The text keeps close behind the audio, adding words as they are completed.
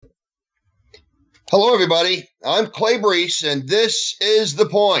Hello, everybody. I'm Clay Brees, and this is The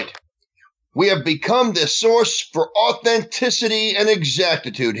Point. We have become the source for authenticity and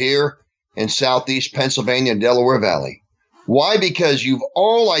exactitude here in Southeast Pennsylvania and Delaware Valley. Why? Because you've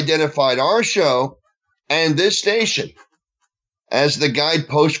all identified our show and this station as the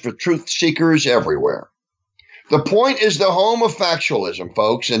guidepost for truth seekers everywhere. The Point is the home of factualism,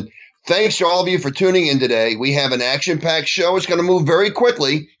 folks, and thanks to all of you for tuning in today. We have an action-packed show. It's going to move very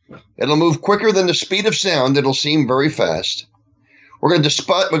quickly. It'll move quicker than the speed of sound. It'll seem very fast. We're going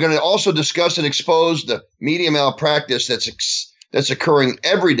to also discuss and expose the media malpractice that's occurring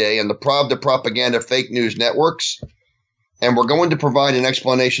every day in the Pravda propaganda fake news networks. And we're going to provide an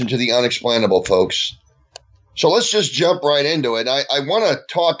explanation to the unexplainable, folks. So let's just jump right into it. I want to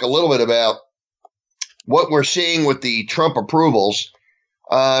talk a little bit about what we're seeing with the Trump approvals.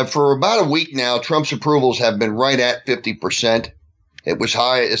 For about a week now, Trump's approvals have been right at 50%. It was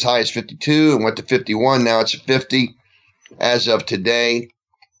as high as 52 and went to 51. Now it's at 50 as of today.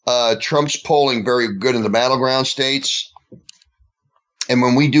 Trump's polling very good in the battleground states. And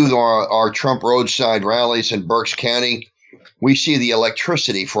when we do our Trump roadside rallies in Berks County, we see the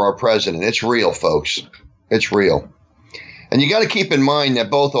electricity for our president. It's real, folks. It's real. And you got to keep in mind that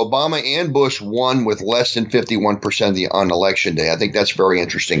both Obama and Bush won with less than 51% on election day. I think that's very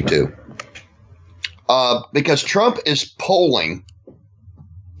interesting, too. Because Trump is polling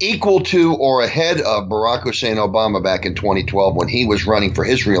equal to or ahead of Barack Hussein Obama back in 2012 when he was running for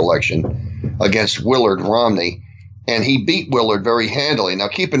his reelection against Willard Romney. And he beat Willard very handily. Now,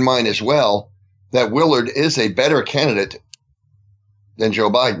 keep in mind as well that Willard is a better candidate than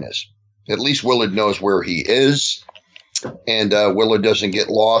Joe Biden is. At least Willard knows where he is. And Willard doesn't get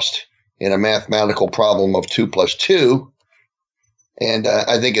lost in a mathematical problem of 2 plus 2. And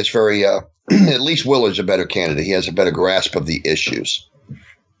I think it's very, at least Willard's a better candidate. He has a better grasp of the issues.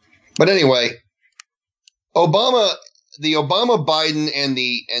 But anyway, the Obama, Biden, and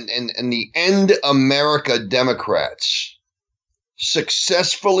the End America Democrats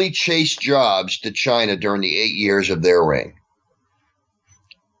successfully chased jobs to China during the 8 years of their reign,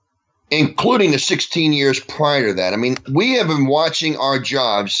 including the 16 years prior to that. I mean, we have been watching our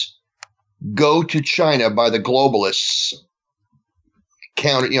jobs go to China by the globalists,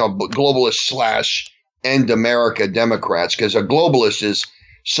 globalists / End America Democrats, because a globalist is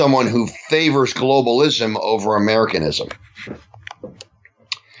someone who favors globalism over Americanism.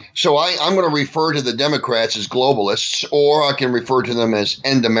 So I'm going to refer to the Democrats as globalists, or I can refer to them as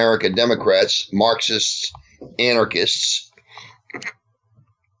End America Democrats, Marxists, anarchists.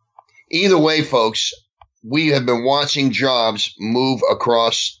 Either way, folks, we have been watching jobs move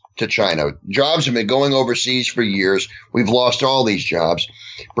across to China. Jobs have been going overseas for years. We've lost all these jobs.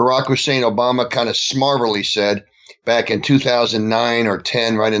 Barack Hussein Obama kind of smartly said back in 2009 or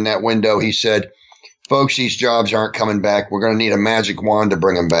 10, right in that window, he said, folks, these jobs aren't coming back. We're going to need a magic wand to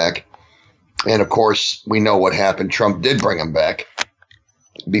bring them back. And, of course, we know what happened. Trump did bring them back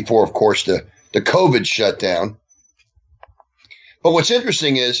before, of course, the COVID shutdown. But what's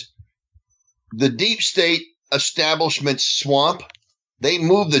interesting is the deep state establishment swamp, they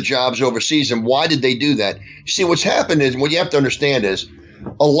moved the jobs overseas. And why did they do that? See, what's happened is, what you have to understand is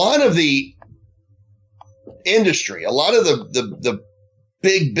a lot of the industry, a lot of the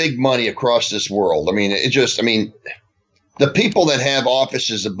big money across this world. I mean, the people that have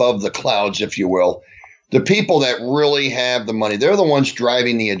offices above the clouds, if you will, the people that really have the money, they're the ones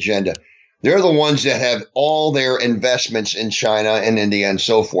driving the agenda. They're the ones that have all their investments in China and India and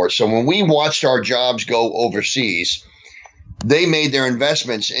so forth. So when we watched our jobs go overseas, they made their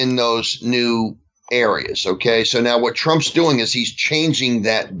investments in those new areas. Okay. So now what Trump's doing is he's changing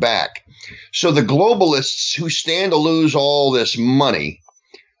that back. So the globalists who stand to lose all this money,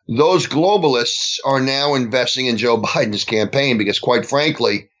 those globalists are now investing in Joe Biden's campaign because, quite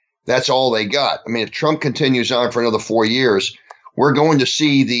frankly, that's all they got. I mean, if Trump continues on for another 4 years, we're going to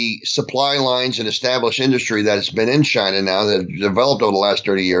see the supply lines and established industry that has been in China now, that have developed over the last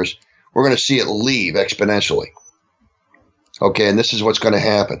 30 years, we're going to see it leave exponentially. Okay, and this is what's going to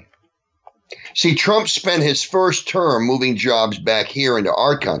happen. See, Trump spent his first term moving jobs back here into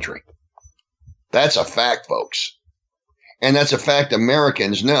our country. That's a fact, folks. And that's a fact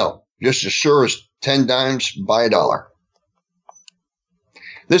Americans know. Just as sure as 10 dimes buy a dollar.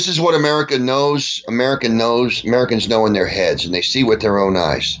 This is what America knows. Americans know in their heads, and they see with their own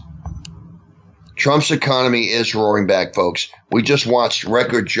eyes. Trump's economy is roaring back, folks. We just watched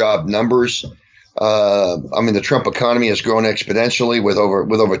record job numbers. The Trump economy has grown exponentially with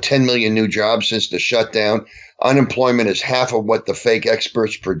over 10 million new jobs since the shutdown. Unemployment is half of what the fake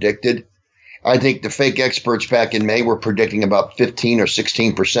experts predicted. I think the fake experts back in May were predicting about 15 or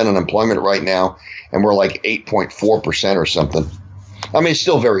 16% unemployment right now, and we're like 8.4% or something. I mean, it's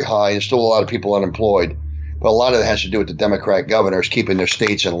still very high. There's still a lot of people unemployed, but a lot of that has to do with the Democrat governors keeping their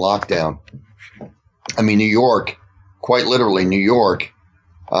states in lockdown. I mean, New York, quite literally, New York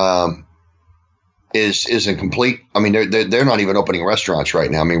is in complete. I mean, they're not even opening restaurants right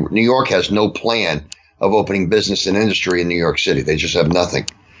now. I mean, New York has no plan of opening business and industry in New York City. They just have nothing.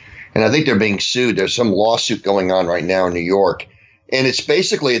 And I think they're being sued. There's some lawsuit going on right now in New York. And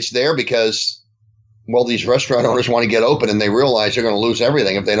it's there because, well, these restaurant owners want to get open and they realize they're going to lose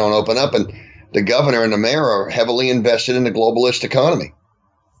everything if they don't open up. And the governor and the mayor are heavily invested in the globalist economy.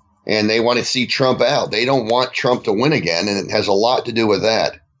 And they want to see Trump out. They don't want Trump to win again. And it has a lot to do with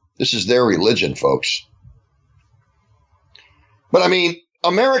that. This is their religion, folks. But I mean,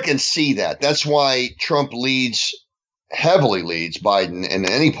 Americans see that. That's why Trump heavily leads Biden in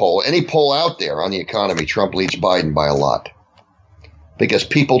any poll out there on the economy. Trump leads Biden by a lot because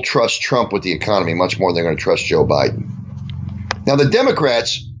people trust Trump with the economy much more than they're going to trust Joe Biden. Now, the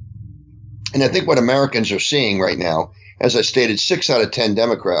Democrats, and I think what Americans are seeing right now, as I stated, 6 out of 10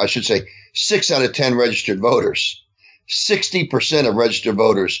 Democrats, I should say 6 out of 10 registered voters, 60% of registered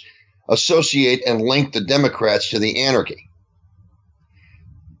voters associate and link the Democrats to the anarchy.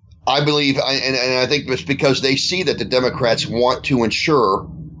 I believe, and I think it's because they see that the Democrats want to ensure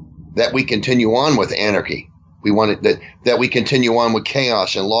that we continue on with anarchy. We want that we continue on with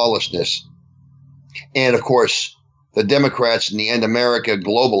chaos and lawlessness. And of course, the Democrats and the End America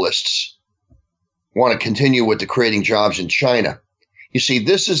globalists want to continue with the creating jobs in China. You see,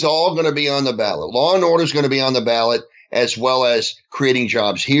 this is all going to be on the ballot. Law and order is going to be on the ballot, as well as creating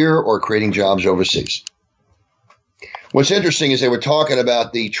jobs here or creating jobs overseas. What's interesting is they were talking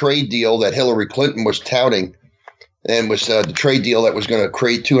about the trade deal that Hillary Clinton was touting, and was the trade deal that was going to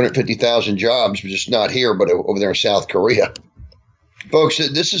create 250,000 jobs, but just not here, but over there in South Korea. Folks,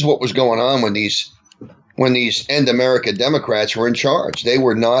 this is what was going on when these End America Democrats were in charge. They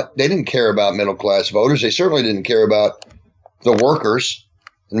didn't care about middle class voters. They certainly didn't care about the workers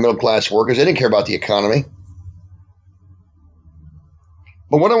and middle class workers. They didn't care about the economy.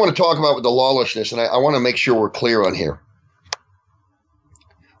 But what I want to talk about with the lawlessness, and I want to make sure we're clear on here.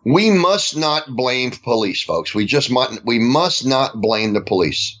 We must not blame police, folks. We must not blame the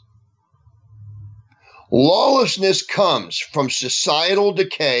police. Lawlessness comes from societal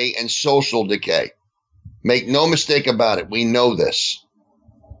decay and social decay. Make no mistake about it. We know this.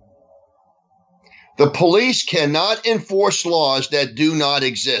 The police cannot enforce laws that do not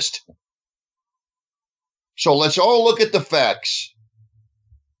exist. So let's all look at the facts.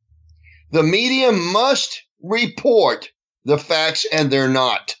 The media must report the facts, and they're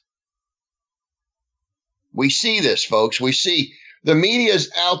not. We see this, folks. We see the media is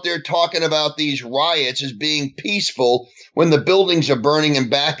out there talking about these riots as being peaceful when the buildings are burning in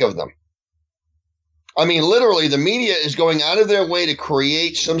back of them. I mean, literally, the media is going out of their way to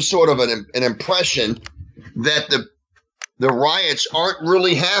create some sort of an impression that the riots aren't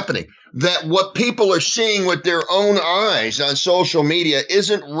really happening, that what people are seeing with their own eyes on social media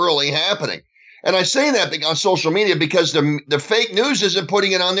isn't really happening. And I say that on social media because the fake news isn't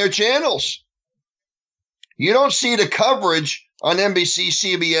putting it on their channels. You don't see the coverage on NBC,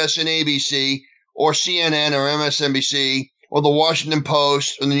 CBS, and ABC, or CNN, or MSNBC, or the Washington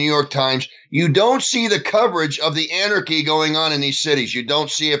Post, or the New York Times. You don't see the coverage of the anarchy going on in these cities. You don't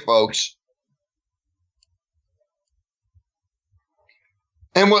see it, folks.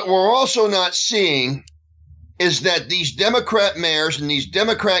 And what we're also not seeing is that these Democrat mayors and these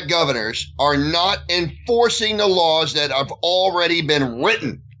Democrat governors are not enforcing the laws that have already been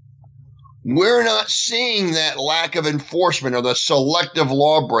written. We're not seeing that lack of enforcement or the selective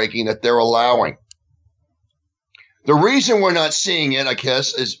law breaking that they're allowing. The reason we're not seeing it, I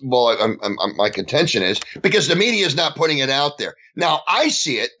guess, is, well, my contention is because the media is not putting it out there. Now, I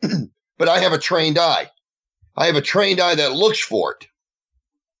see it, but I have a trained eye. I have a trained eye that looks for it.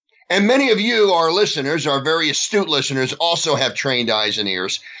 And many of you, our listeners, our very astute listeners, also have trained eyes and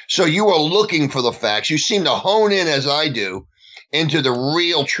ears. So you are looking for the facts. You seem to hone in, as I do, into the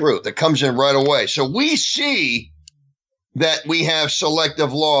real truth that comes in right away. So we see that we have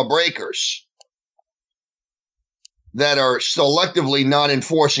selective law breakers that are selectively not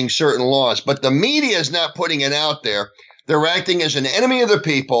enforcing certain laws. But the media is not putting it out there. They're acting as an enemy of the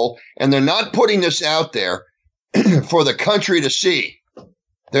people, and they're not putting this out there for the country to see.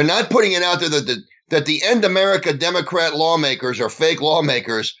 They're not putting it out there that the End America Democrat lawmakers or fake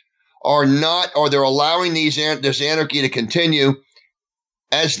lawmakers are not, or they're allowing this anarchy to continue.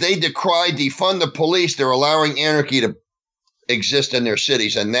 As they defund the police, they're allowing anarchy to exist in their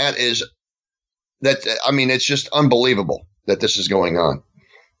cities. And that is It's just unbelievable that this is going on.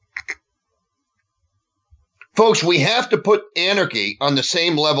 Folks, we have to put anarchy on the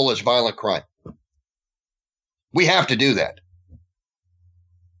same level as violent crime. We have to do that.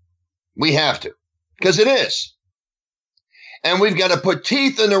 We have to, because it is. And we've got to put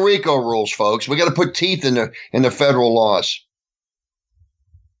teeth in the RICO rules, folks. We got to put teeth in the federal laws.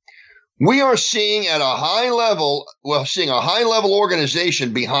 We are seeing a high level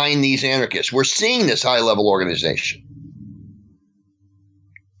organization behind these anarchists. We're seeing this high level organization.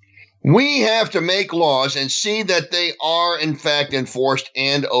 We have to make laws and see that they are, in fact, enforced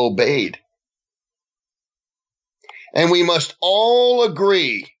and obeyed. And we must all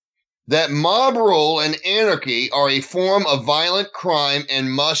agree that mob rule and anarchy are a form of violent crime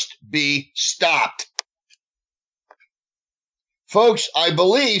and must be stopped. Folks, I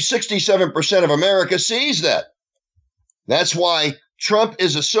believe 67% of America sees that. That's why Trump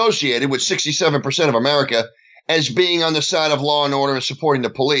is associated with 67% of America as being on the side of law and order and supporting the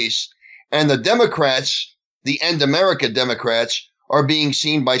police. And the Democrats, the End America Democrats, are being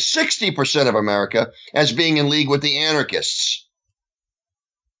seen by 60% of America as being in league with the anarchists.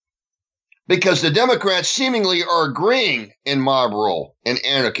 Because the Democrats seemingly are agreeing in mob rule and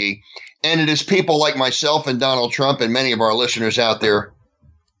anarchy. And it is people like myself and Donald Trump and many of our listeners out there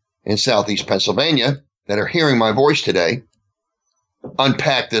in Southeast Pennsylvania that are hearing my voice today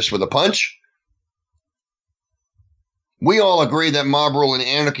unpack this with a punch. We all agree that mob rule and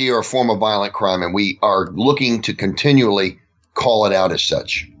anarchy are a form of violent crime, and we are looking to continually call it out as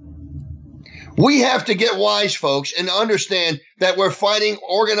such. We have to get wise, folks, and understand that we're fighting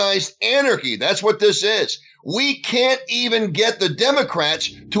organized anarchy. That's what this is. We can't even get the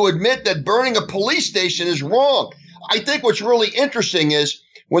Democrats to admit that burning a police station is wrong. I think what's really interesting is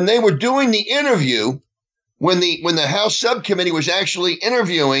when they were doing the interview, when the House subcommittee was actually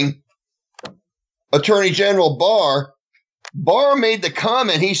interviewing Attorney General Barr made the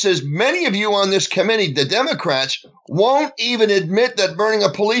comment. He says, many of you on this committee, the Democrats, won't even admit that burning a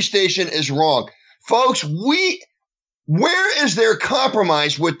police station is wrong. Folks, where is there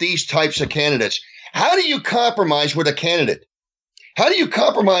compromise with these types of candidates? How do you compromise with a candidate? How do you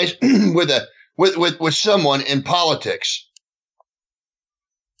compromise with someone in politics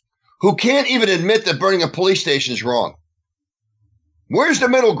who can't even admit that burning a police station is wrong? Where's the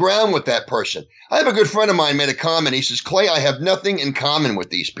middle ground with that person? I have a good friend of mine made a comment. He says, Clay, I have nothing in common with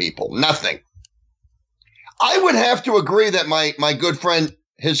these people. Nothing. I would have to agree that my good friend,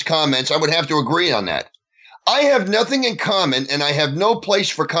 his comments, I would have to agree on that. I have nothing in common and I have no place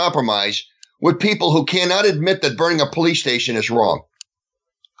for compromise with people who cannot admit that burning a police station is wrong.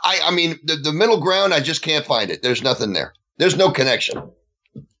 I mean, the middle ground, I just can't find it. There's nothing there. There's no connection.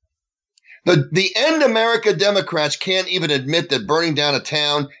 The End America Democrats can't even admit that burning down a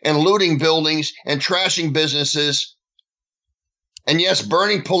town and looting buildings and trashing businesses and, yes,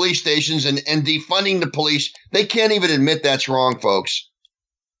 burning police stations and defunding the police, they can't even admit that's wrong, folks.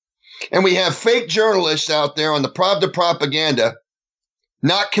 And we have fake journalists out there on the Pravda propaganda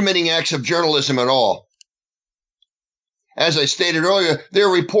not committing acts of journalism at all. As I stated earlier, they're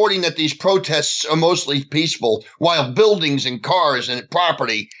reporting that these protests are mostly peaceful, while buildings and cars and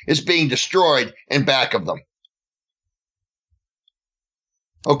property is being destroyed in back of them.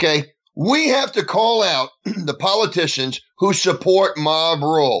 Okay, we have to call out the politicians who support mob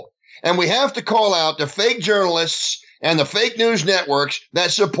rule. And we have to call out the fake journalists and the fake news networks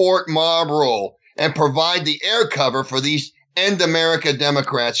that support mob rule and provide the air cover for these End America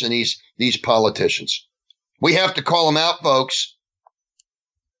Democrats and these politicians. We have to call them out, folks.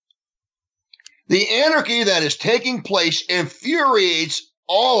 The anarchy that is taking place infuriates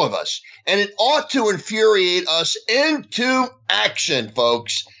all of us, and it ought to infuriate us into action,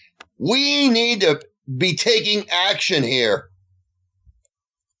 folks. We need to be taking action here.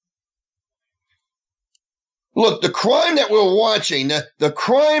 Look, the crime that we're watching, the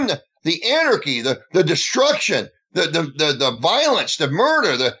crime, the anarchy, the destruction, the violence, the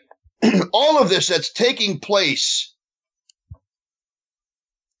murder, all of this that's taking place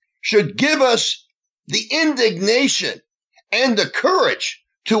should give us the indignation and the courage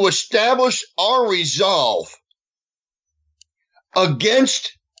to establish our resolve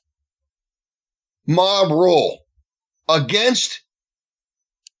against mob rule, against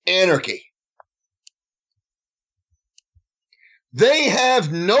anarchy. They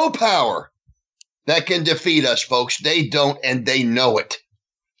have no power that can defeat us, folks. They don't, and they know it.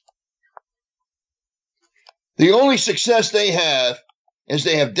 The only success they have is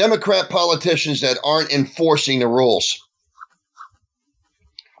they have Democrat politicians that aren't enforcing the rules.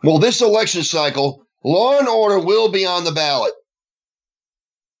 Well, this election cycle, law and order will be on the ballot.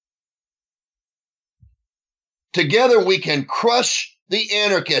 together we can crush the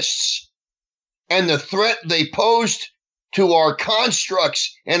anarchists and the threat they posed to our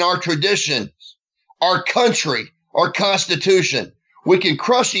constructs and our traditions, our country, our Constitution. We can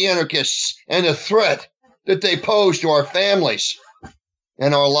crush the anarchists and the threat that they pose to our families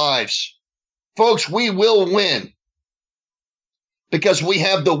and our lives. Folks, we will win because we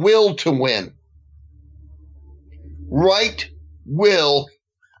have the will to win. Right will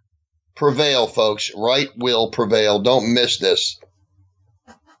prevail, folks. Right will prevail. Don't miss this.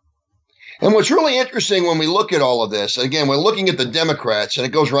 And what's really interesting when we look at all of this, again, we're looking at the Democrats, and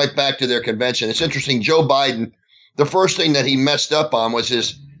it goes right back to their convention. It's interesting, Joe Biden, the first thing that he messed up on was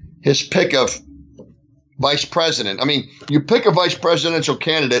his pick of vice president. I mean, you pick a vice presidential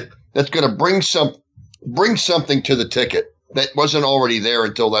candidate that's going to bring something to the ticket that wasn't already there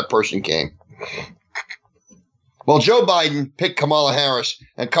until that person came. Well, Joe Biden picked Kamala Harris,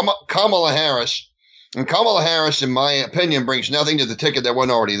 and Kamala Harris, in my opinion, brings nothing to the ticket that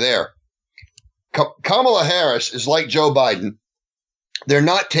wasn't already there. Kamala Harris is like Joe Biden. They're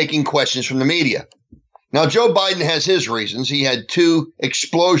not taking questions from the media. Now, Joe Biden has his reasons. He had 2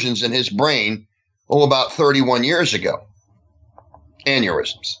 explosions in his brain, about 31 years ago.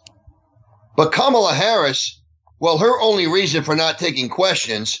 Aneurysms. But Kamala Harris, well, her only reason for not taking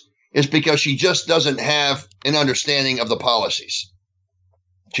questions is because she just doesn't have an understanding of the policies.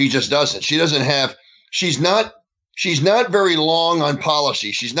 She just doesn't. She's not very long on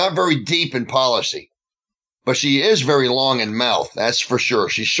policy. She's not very deep in policy. But she is very long in mouth, that's for sure.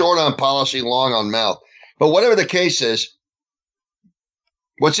 She's short on policy, long on mouth. But whatever the case is,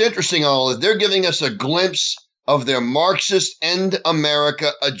 what's interesting all is they're giving us a glimpse of their Marxist End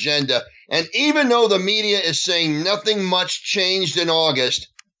America agenda. And even though the media is saying nothing much changed in August,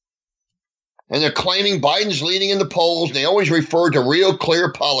 and they're claiming Biden's leading in the polls, and they always refer to Real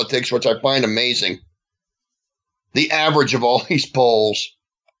Clear Politics, which I find amazing. The average of all these polls.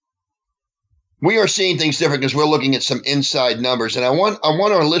 We are seeing things different because we're looking at some inside numbers. And I want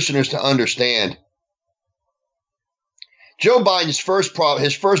our listeners to understand. Joe Biden's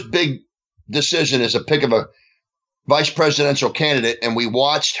his first big decision is a pick of a vice presidential candidate, and we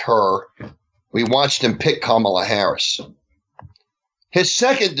watched him pick Kamala Harris. His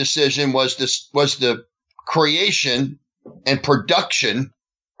second decision was the creation and production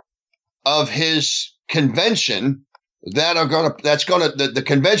of his convention the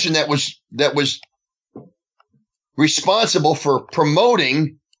convention that was responsible for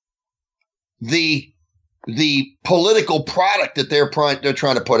promoting the political product that they're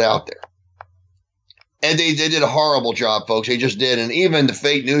trying to put out there. And they did a horrible job, folks. They just did. And even the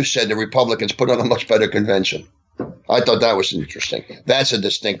fake news said the Republicans put on a much better convention. I thought that was interesting. That's a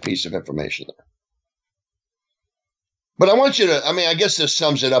distinct piece of information there. But I want you to, I guess this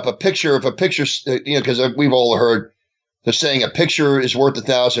sums it up. Because we've all heard the saying, a picture is worth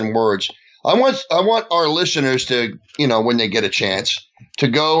 1,000 words. I want our listeners to, when they get a chance, to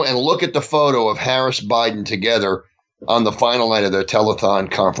go and look at the photo of Harris Biden together on the final night of their telethon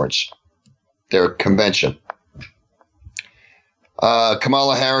conference, their convention.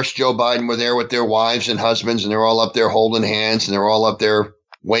 Kamala Harris, Joe Biden were there with their wives and husbands, and they're all up there holding hands, and they're all up there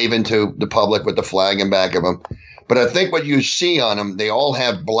waving to the public with the flag in back of them. But I think what you see on them, they all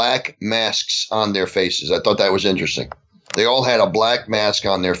have black masks on their faces. I thought that was interesting. They all had a black mask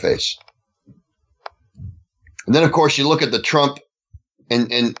on their face. And then, of course, you look at the Trump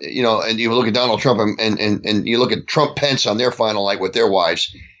and you look at Donald Trump and you look at Trump Pence on their final night with their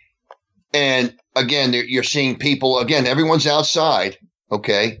wives. And again, you're seeing people, again, everyone's outside,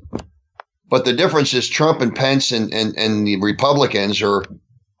 okay? But the difference is Trump and Pence and the Republicans are,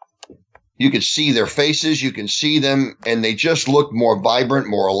 you can see their faces, you can see them, and they just look more vibrant,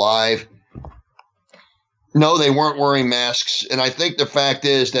 more alive. No, they weren't wearing masks. And I think the fact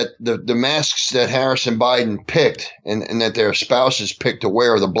is that the masks that Harris and Biden picked and that their spouses picked to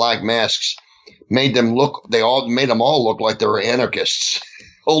wear, the black masks, made them all look like they were anarchists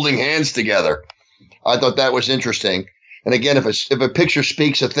holding hands together. I thought that was interesting. And again, if a picture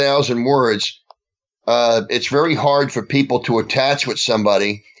speaks 1,000 words, it's very hard for people to attach with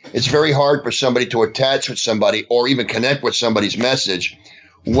somebody. It's very hard for somebody to attach with somebody or even connect with somebody's message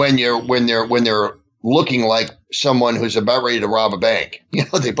when they're looking like someone who's about ready to rob a bank.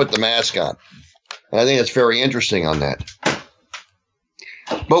 They put the mask on. And I think that's very interesting on that.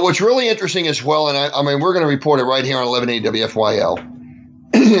 But what's really interesting as well, and we're going to report it right here on 1180 WFYL,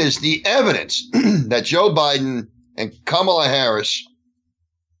 is the evidence that Joe Biden and Kamala Harris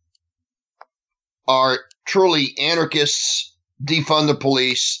are truly anarchists, defund the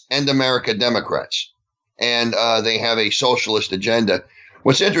police, End America Democrats. And they have a socialist agenda.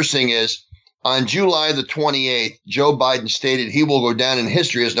 What's interesting is On July the 28th, Joe Biden stated he will go down in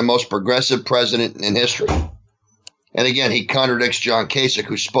history as the most progressive president in history. And again, he contradicts John Kasich,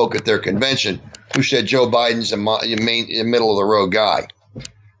 who spoke at their convention, who said Joe Biden's a middle-of-the-road guy.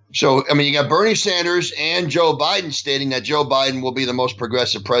 So, I mean, you got Bernie Sanders and Joe Biden stating that Joe Biden will be the most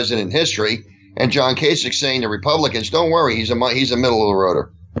progressive president in history, and John Kasich saying to Republicans, don't worry, he's a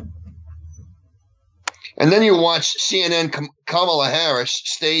middle-of-the-roader. And then you watch CNN Kamala Harris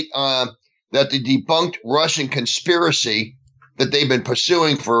state that the debunked Russian conspiracy that they've been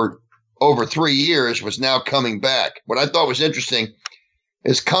pursuing for over 3 years was now coming back. What I thought was interesting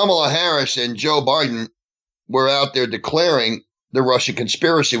is Kamala Harris and Joe Biden were out there declaring the Russian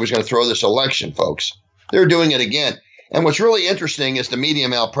conspiracy was going to throw this election, folks. They're doing it again. And what's really interesting is the media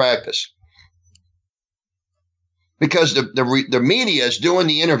malpractice. Because the media is doing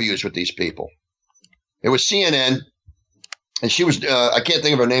the interviews with these people. It was CNN, and she was, I can't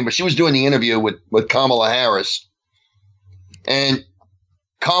think of her name, but she was doing the interview with Kamala Harris. And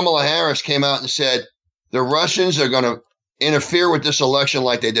Kamala Harris came out and said, the Russians are going to interfere with this election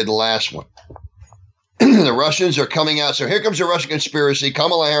like they did the last one. The Russians are coming out. So here comes the Russian conspiracy.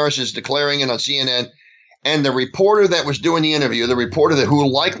 Kamala Harris is declaring it on CNN. And the reporter that was doing the interview, the reporter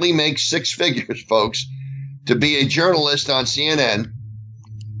who likely makes six figures, folks, to be a journalist on CNN,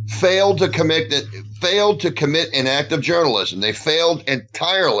 failed to commit an act of journalism. They failed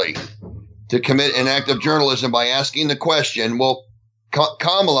entirely to commit an act of journalism by asking the question, well,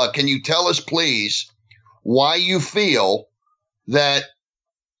 Kamala, can you tell us, please, why you feel that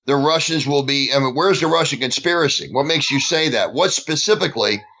the Russians will be, I mean, where's the Russian conspiracy? What makes you say that? What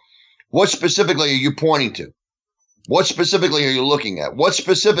specifically are you pointing to? What specifically are you looking at? What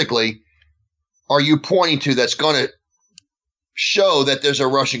specifically are you pointing to that's going to show that there's a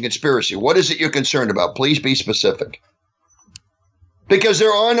Russian conspiracy? What is it you're concerned about? Please be specific. Because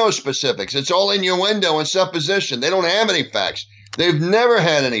there are no specifics. It's all innuendo and supposition. They don't have any facts. They've never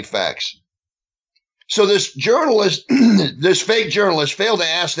had any facts. So this journalist, this fake journalist failed to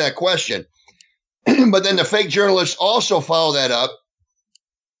ask that question. But then the fake journalist also followed that up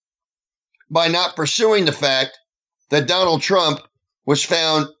by not pursuing the fact that Donald Trump was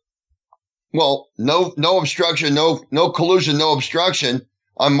found, well, no obstruction, no collusion, no obstruction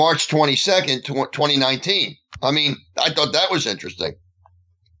on March 22nd, 2019. I mean, I thought that was interesting.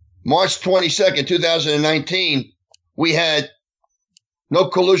 March 22nd, 2019, we had no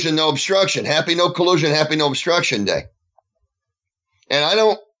collusion, no obstruction. Happy no collusion, happy no obstruction day.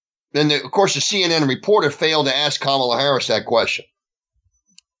 And of course, the CNN reporter failed to ask Kamala Harris that question.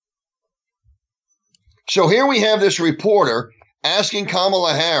 So here we have this reporter asking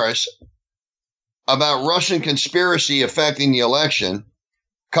Kamala Harris about Russian conspiracy affecting the election.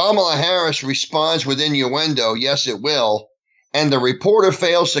 Kamala Harris responds with innuendo, yes, it will. And the reporter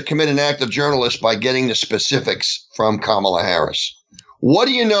fails to commit an act of journalism by getting the specifics from Kamala Harris. What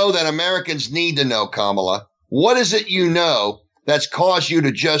do you know that Americans need to know, Kamala? What is it you know that's caused you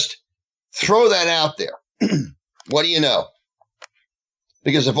to just throw that out there? What do you know?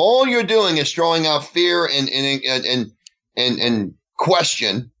 Because if all you're doing is throwing out fear and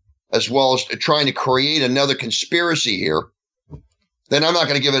question, as well as trying to create another conspiracy here, then I'm not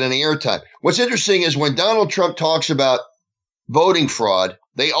going to give it any airtime. What's interesting is when Donald Trump talks about voting fraud,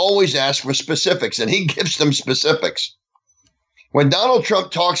 they always ask for specifics, and he gives them specifics. When Donald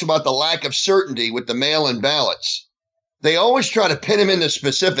Trump talks about the lack of certainty with the mail-in ballots, they always try to pin him into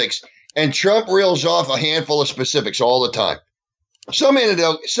specifics, and Trump reels off a handful of specifics all the time. Some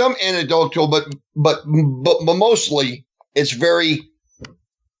anecdotal, but mostly it's very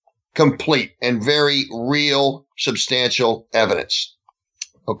complete and very real, substantial evidence.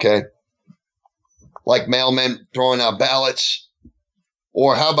 Okay? Like mailmen throwing out ballots,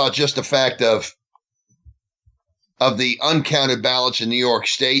 or how about just the fact of the uncounted ballots in New York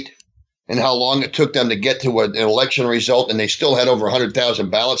State and how long it took them to get to an election result, and they still had over 100,000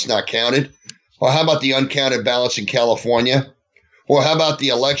 ballots not counted? Or how about the uncounted ballots in California? Or how about the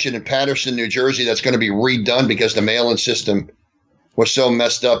election in Paterson, New Jersey, that's going to be redone because the mail-in system was so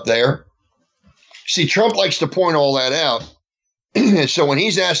messed up there? See, Trump likes to point all that out. So when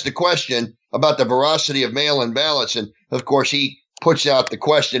he's asked the question about the veracity of mail-in ballots, and of course he puts out the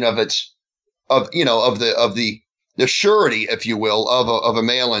question of the surety, if you will, of a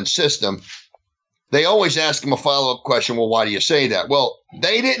mail-in system, they always ask him a follow-up question. Well, why do you say that? Well,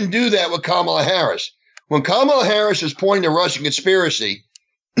 they didn't do that with Kamala Harris. When Kamala Harris is pointing to Russian conspiracy,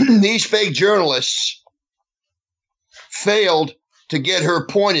 these fake journalists failed to get her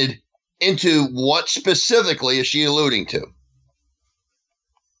pointed into what specifically is she alluding to.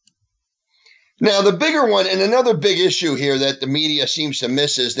 Now, the bigger one, and another big issue here that the media seems to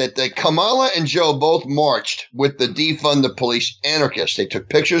miss, is that Kamala and Joe both marched with the defund the police anarchists. They took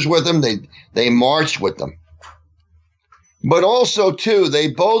pictures with them. They marched with them. But also, too,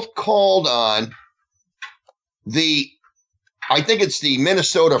 they both called on I think it's the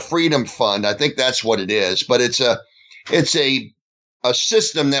Minnesota Freedom Fund. I think that's what it is. But it's a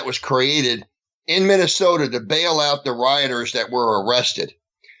system that was created in Minnesota to bail out the rioters that were arrested.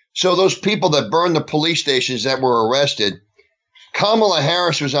 So those people that burned the police stations that were arrested, Kamala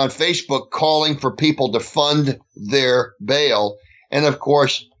Harris was on Facebook calling for people to fund their bail. And of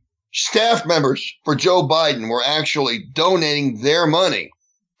course, staff members for Joe Biden were actually donating their money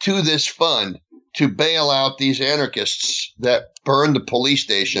to this fund to bail out these anarchists that burned the police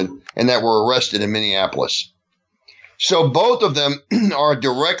station and that were arrested in Minneapolis. So both of them are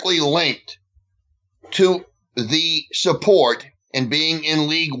directly linked to the support and being in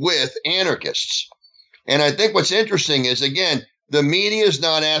league with anarchists. And I think what's interesting is, again, the media is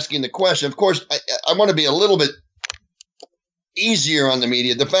not asking the question. Of course, I want to be a little bit easier on the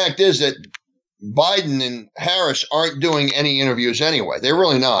media. The fact is that Biden and Harris aren't doing any interviews anyway. They're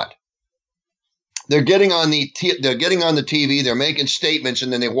really not. They're getting on the TV, they're making statements,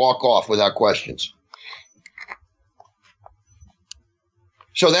 and then they walk off without questions.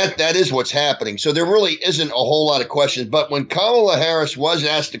 So that is what's happening. So there really isn't a whole lot of questions. But when Kamala Harris was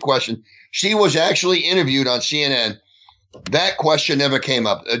asked the question, she was actually interviewed on CNN. That question never came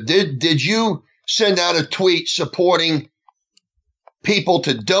up. Did you send out a tweet supporting people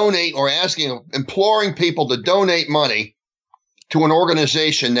to donate or imploring people to donate money to an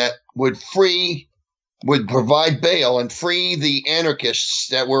organization that would provide bail and free the anarchists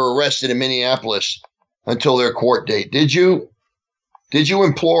that were arrested in Minneapolis until their court date? Did you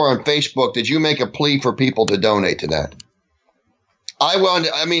implore on Facebook? Did you make a plea for people to donate to that?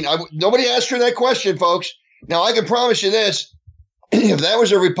 Nobody asked her that question, folks. Now, I can promise you this. If that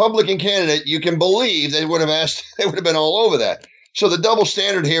was a Republican candidate, you can believe they would have been all over that. So the double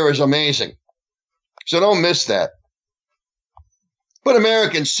standard here is amazing. So don't miss that. But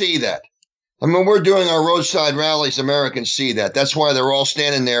Americans see that. I mean, we're doing our roadside rallies. Americans see that. That's why they're all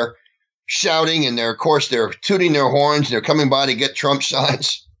standing there shouting, and they're tooting their horns. They're coming by to get Trump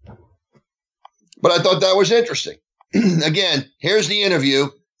signs. But I thought that was interesting. Again, here's the interview,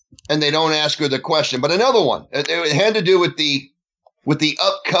 and they don't ask her the question. But another one, it had to do with the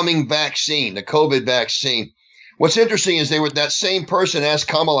upcoming vaccine, the COVID vaccine. What's interesting is that same person asked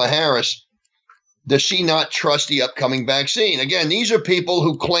Kamala Harris, does she not trust the upcoming vaccine? Again, these are people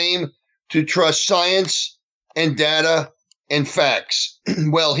who claim to trust science and data and facts.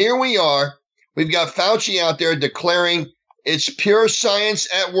 Well, here we are. We've got Fauci out there declaring it's pure science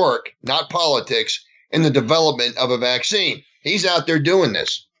at work, not politics, in the development of a vaccine. He's out there doing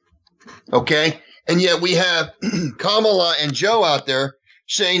this. Okay? And yet we have Kamala and Joe out there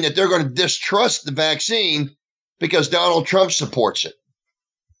saying that they're going to distrust the vaccine because Donald Trump supports it.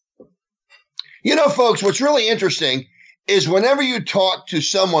 You know, folks, what's really interesting is whenever you talk to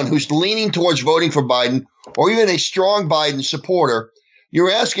someone who's leaning towards voting for Biden or even a strong Biden supporter, you're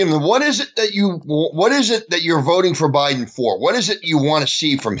asking them, what is it that you're voting for Biden for? What is it you want to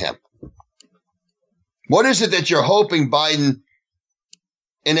see from him? What is it that you're hoping Biden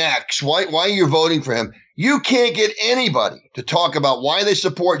enacts? Why you're voting for him? You can't get anybody to talk about why they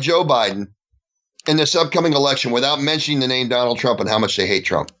support Joe Biden in this upcoming election without mentioning the name Donald Trump and how much they hate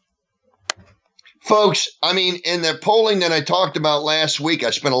Trump. Folks, I mean, in the polling that I talked about last week, I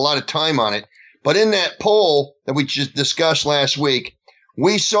spent a lot of time on it, but in that poll that we just discussed last week,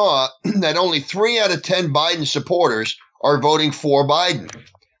 we saw that only 3 out of 10 Biden supporters are voting for Biden.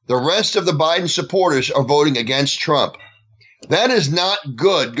 The rest of the Biden supporters are voting against Trump. That is not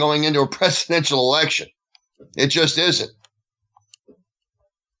good going into a presidential election. It just isn't.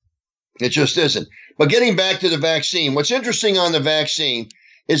 It just isn't. But getting back to the vaccine, what's interesting on the vaccine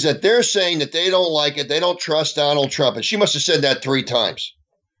is that they're saying that they don't like it. They don't trust Donald Trump. And she must have said that 3 times.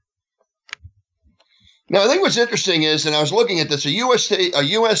 Now, I think what's interesting is, and I was looking at this, a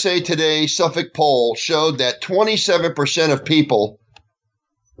USA Today Suffolk poll showed that 27% of people,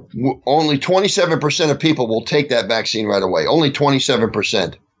 only 27% of people will take that vaccine right away. Only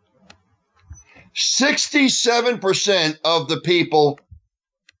 27%. 67% of the people,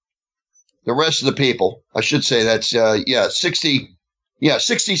 the rest of the people, I should say that's,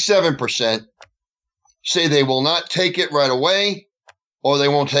 67% say they will not take it right away or they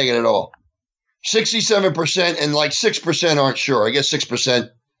won't take it at all. 67% and like 6% aren't sure. I guess 6%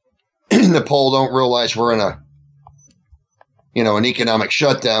 in the poll don't realize we're in an economic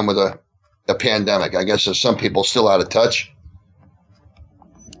shutdown with a pandemic. I guess there's some people still out of touch.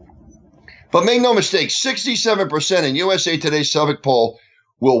 But make no mistake, 67% in USA Today's Suffolk poll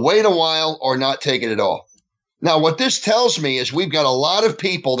will wait a while or not take it at all. Now, what this tells me is we've got a lot of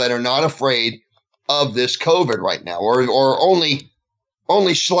people that are not afraid of this COVID right now, or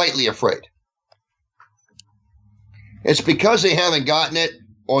only slightly afraid. It's because they haven't gotten it,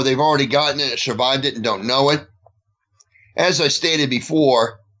 or they've already gotten it, survived it, and don't know it. As I stated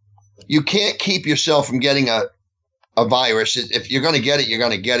before, you can't keep yourself from getting a virus. If you're going to get it, you're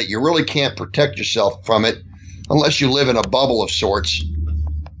going to get it. You really can't protect yourself from it unless you live in a bubble of sorts.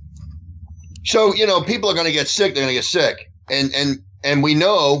 So, people are going to get sick. They're going to get sick. And we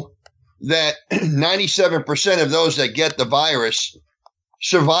know that 97% of those that get the virus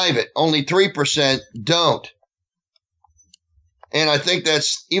survive it. Only 3% don't. And I think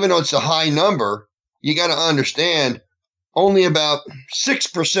that's, even though it's a high number, you got to understand only about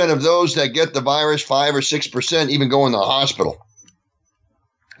 6% of those that get the virus, 5 or 6%, even go in the hospital.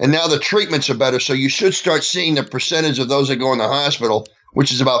 And now the treatments are better, so you should start seeing the percentage of those that go in the hospital,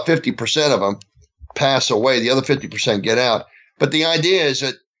 which is about 50% of them, pass away. The other 50% get out. But the idea is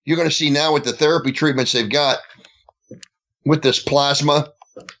that you're going to see now with the therapy treatments they've got, with this plasma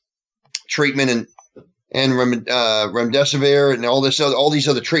treatment and remdesivir and all these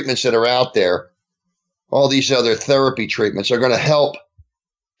other treatments that are out there, all these other therapy treatments are going to help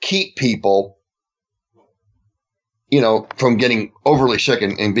keep people, from getting overly sick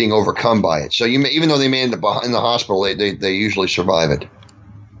and being overcome by it. So even though they may end up in the hospital, they usually survive it.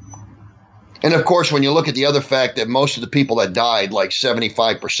 And of course, when you look at the other fact that most of the people that died, like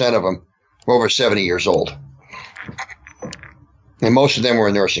 75% of them, were over 70 years old. And most of them were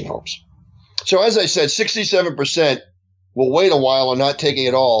in nursing homes. So as I said, 67% will wait a while or not taking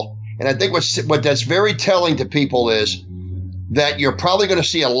it all. And I think what that's very telling to people is that you're probably going to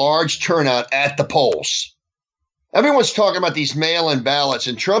see a large turnout at the polls. Everyone's talking about these mail-in ballots,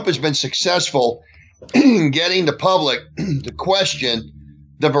 and Trump has been successful in getting the public to question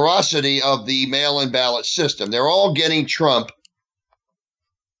the veracity of the mail-in ballot system. They're all getting Trump.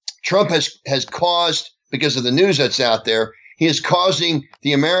 Trump has caused, because of the news that's out there, he is causing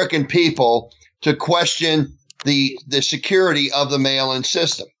the American people to question the security of the mail-in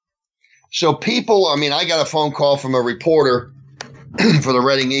system. So people, I got a phone call from a reporter for the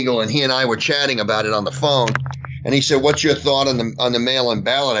Reading Eagle, and he and I were chatting about it on the phone. And he said, "What's your thought on the mail-in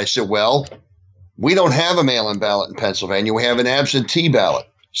ballot?" I said, "Well, we don't have a mail-in ballot in Pennsylvania. We have an absentee ballot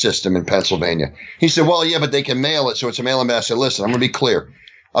system in Pennsylvania." He said, "Well, yeah, but they can mail it, so it's a mail-in ballot." I said, "Listen, I'm going to be clear.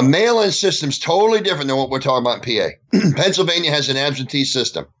 A mail-in system is totally different than what we're talking about in PA. Pennsylvania has an absentee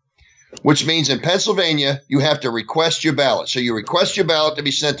system, which means in Pennsylvania, you have to request your ballot. So you request your ballot to be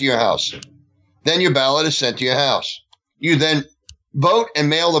sent to your house. Then your ballot is sent to your house. You then vote and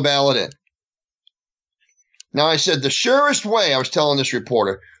mail the ballot in." Now, I said the surest way, I was telling this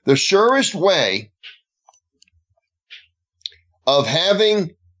reporter, the surest way of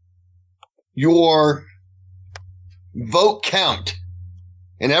having your vote count,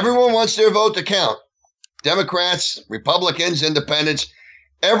 and everyone wants their vote to count. Democrats, Republicans, Independents,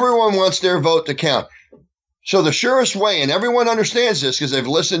 everyone wants their vote to count. So the surest way, and everyone understands this because they've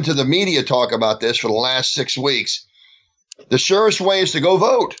listened to the media talk about this for the last 6 weeks, the surest way is to go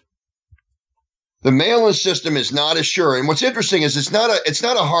vote. The mail-in system is not as sure. And what's interesting is it's not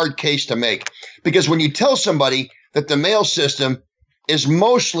a hard case to make, because when you tell somebody that the mail system is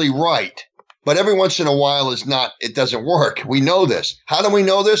mostly right, but every once in a while it doesn't work. We know this. How do we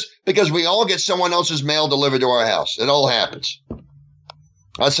know this? Because we all get someone else's mail delivered to our house. It all happens.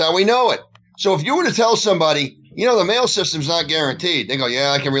 That's how we know it. So if you were to tell somebody, the mail system's not guaranteed, they go,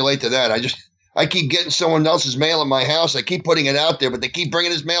 "Yeah, I can relate to that. I keep getting someone else's mail at my house. I keep putting it out there, but they keep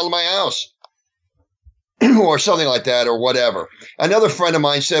bringing his mail to my house." Or something like that, or whatever. Another friend of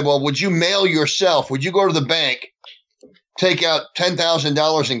mine said, "Well, would you mail yourself? Would you go to the bank, take out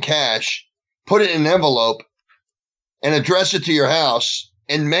 $10,000 in cash, put it in an envelope, and address it to your house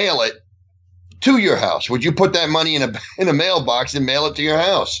and mail it to your house? Would you put that money in a mailbox and mail it to your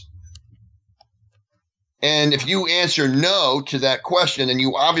house?" And if you answer no to that question, then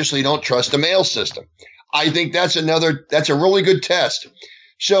you obviously don't trust the mail system. I think that's a really good test.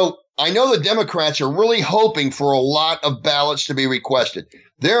 So I know the Democrats are really hoping for a lot of ballots to be requested.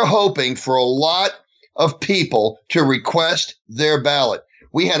 They're hoping for a lot of people to request their ballot.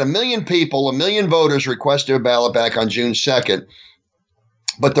 We had 1 million voters request their ballot back on June 2nd.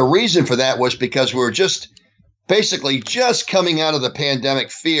 But the reason for that was because we were just coming out of the pandemic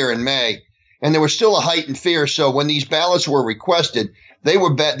fear in May, and there was still a heightened fear. So when these ballots were requested,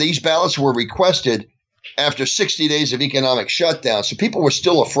 these ballots were requested after 60 days of economic shutdown. So people were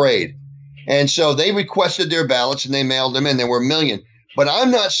still afraid. And so they requested their ballots and they mailed them in. There were 1 million. But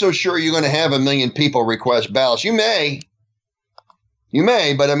I'm not so sure you're going to have 1 million people request ballots. You may,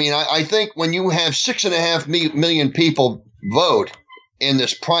 but I mean, I think when you have 6.5 million people vote in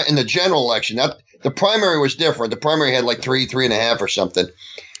this in the general election, the primary was different. The primary had like 3.5 or something,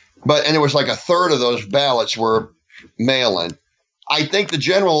 and it was like a third of those ballots were mail-in. I think the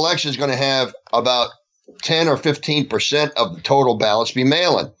general election is going to have about 10 or 15% of the total ballots be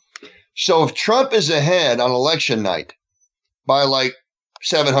mail-in. So if Trump is ahead on election night by like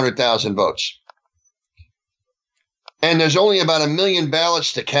 700,000 votes, and there's only about 1 million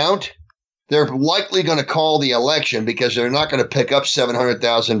ballots to count, they're likely going to call the election because they're not going to pick up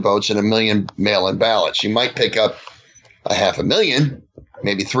 700,000 votes and 1 million mail-in ballots. You might pick up 500,000,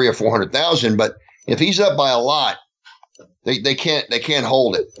 maybe 300,000 or 400,000, but if he's up by a lot, they can't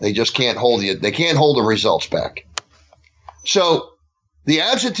hold it. They just can't hold it. They can't hold the results back. So the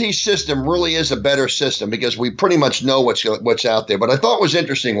absentee system really is a better system because we pretty much know what's out there. But I thought was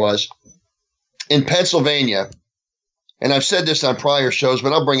interesting was in Pennsylvania, and I've said this on prior shows,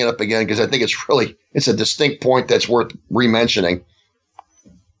 but I'll bring it up again because I think it's a distinct point that's worth re-mentioning.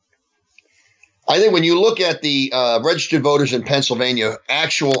 I think when you look at the registered voters in Pennsylvania,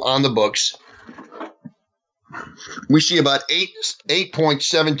 actual on the books, we see about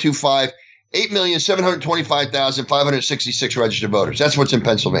 8,725,566 registered voters. That's what's in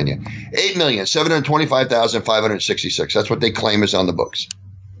Pennsylvania. 8,725,566. That's what they claim is on the books.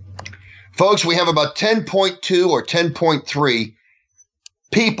 Folks, we have about 10.2 or 10.3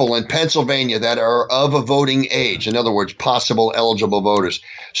 people in Pennsylvania that are of a voting age. In other words, possible eligible voters.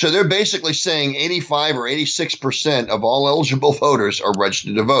 So they're basically saying 85 or 86% of all eligible voters are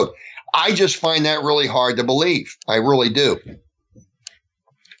registered to vote. I just find that really hard to believe. I really do.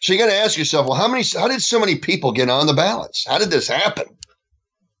 So you got to ask yourself, well, how did so many people get on the ballots? How did this happen?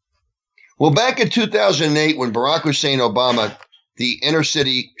 Well, back in 2008, when Barack Hussein Obama, the inner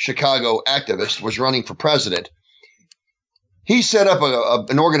city Chicago activist, was running for president, he set up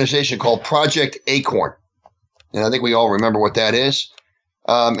an organization called Project Acorn. And I think we all remember what that is.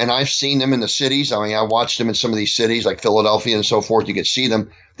 And I've seen them in the cities. I mean, I watched them in some of these cities like Philadelphia and so forth. You could see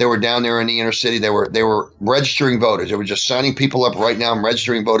them. They were down there in the inner city. They were registering voters. They were just signing people up right now. I'm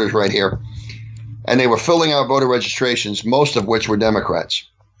registering voters right here. And they were filling out voter registrations, most of which were Democrats.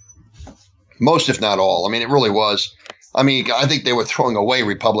 Most, if not all. I mean, it really was. I mean, I think they were throwing away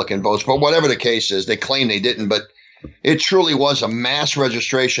Republican votes. But whatever the case is, they claim they didn't. But it truly was a mass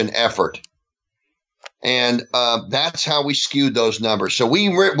registration effort. And that's how we skewed those numbers. So we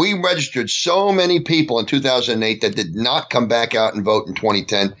registered so many people in 2008 that did not come back out and vote in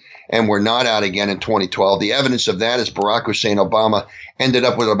 2010 and were not out again in 2012. The evidence of that is Barack Hussein Obama ended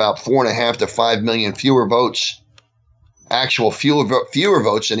up with about 4.5 to 5 million fewer votes, fewer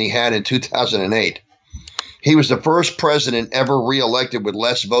votes than he had in 2008. He was the first president ever reelected with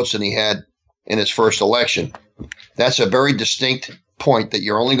less votes than he had in his first election. That's a very distinct point that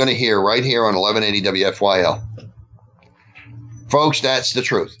you're only going to hear right here on 1180 WFYL. Folks, that's the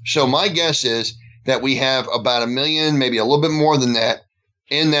truth. So my guess is that we have about 1 million, maybe a little bit more than that,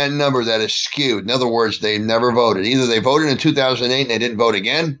 in that number that is skewed. In other words, they never voted. Either they voted in 2008 and they didn't vote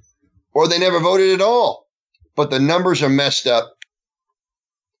again, or they never voted at all. But the numbers are messed up.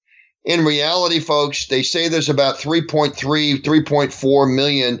 In reality, folks, they say there's about 3.4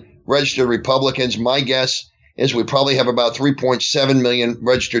 million registered Republicans. My guess is we probably have about 3.7 million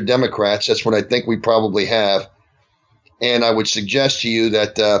registered Democrats. That's what I think we probably have. And I would suggest to you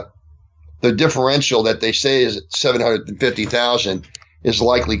that the differential that they say is 750,000 is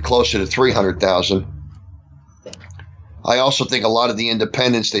likely closer to 300,000. I also think a lot of the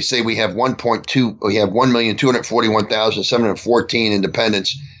independents, they say we have 1,241,714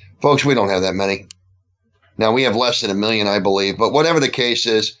 independents. Folks, we don't have that many. Now, we have less than 1 million, I believe. But whatever the case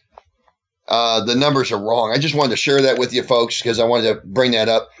is, the numbers are wrong. I just wanted to share that with you folks because I wanted to bring that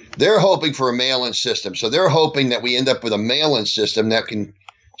up. They're hoping for a mail-in system. So they're hoping that we end up with a mail-in system that can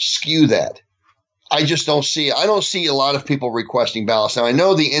skew that. I just don't see a lot of people requesting ballots. Now, I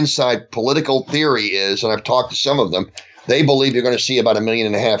know the inside political theory is, and I've talked to some of them, they believe you're going to see about 1.5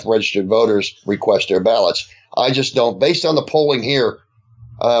 million registered voters request their ballots. I just don't. Based on the polling here,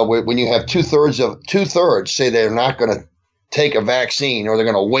 when you have two-thirds say they're not going to take a vaccine or they're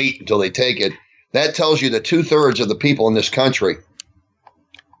going to wait until they take it, that tells you that 2/3 of the people in this country,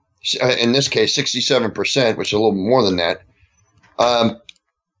 in this case 67%, which is a little more than that,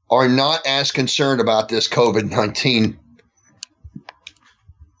 are not as concerned about this COVID-19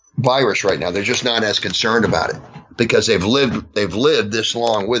 virus right now. They're just not as concerned about it because they've lived this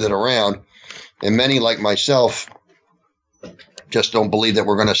long with it around, and many like myself just don't believe that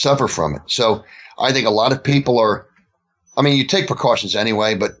we're going to suffer from it. So I think a lot of people are I mean, you take precautions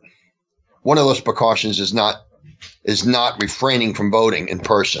anyway, but one of those precautions is not refraining from voting in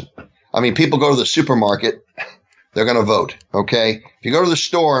person. I mean, people go to the supermarket, they're going to vote, okay? If you go to the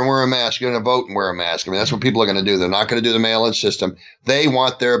store and wear a mask, you're going to vote and wear a mask. I mean, that's what people are going to do. They're not going to do the mail-in system. They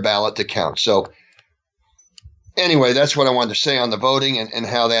want their ballot to count. So anyway, that's what I wanted to say on the voting and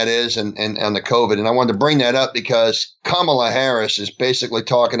how that is and on the COVID. And I wanted to bring that up because Kamala Harris is basically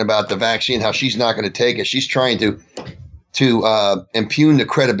talking about the vaccine, how she's not going to take it. She's trying to impugn the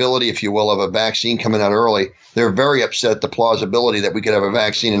credibility, if you will, of a vaccine coming out early. They're very upset at the plausibility that we could have a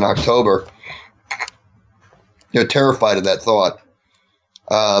vaccine in October. They're terrified of that thought.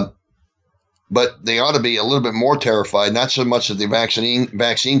 But they ought to be a little bit more terrified, not so much of the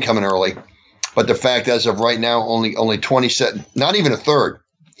vaccine coming early, but the fact as of right now, only 27, not even a third,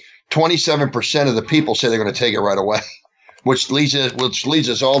 27% of the people say they're going to take it right away, which leads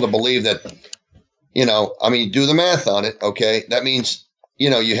us all to believe that, you know, I mean, do the math on it, okay? That means, you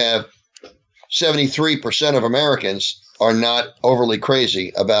know, you have 73% of Americans are not overly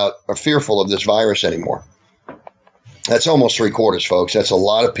crazy about or fearful of this virus anymore. That's almost 3/4, folks. That's a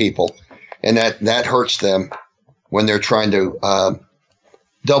lot of people. And that hurts them when they're trying to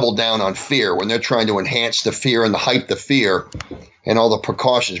double down on fear, when they're trying to enhance the fear and hype the fear and all the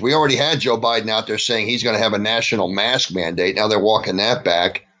precautions. We already had Joe Biden out there saying he's going to have a national mask mandate. Now they're walking that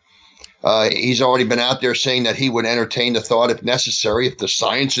back. He's already been out there saying that he would entertain the thought, if necessary, if the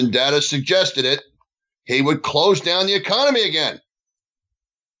science and data suggested it, he would close down the economy again.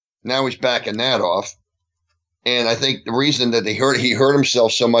 Now he's backing that off. And I think the reason that he hurt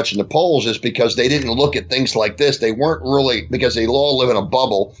himself so much in the polls is because they didn't look at things like this. They weren't really, because they all live in a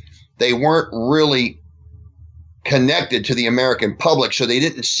bubble, they weren't really connected to the American public. So they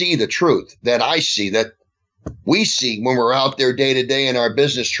didn't see the truth that I see, that we see when we're out there day to day in our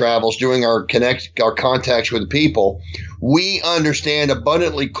business travels, doing our contacts with people. We understand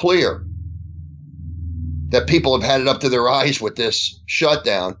abundantly clear that people have had it up to their eyes with this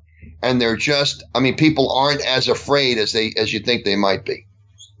shutdown. And they're just, I mean, people aren't as afraid as you think they might be.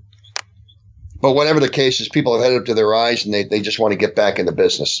 But whatever the case is, people have had it up to their eyes and they just want to get back into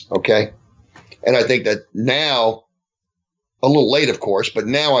business, okay? And I think that now, a little late, of course, but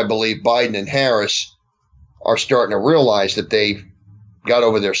now I believe Biden and Harris are starting to realize that they've got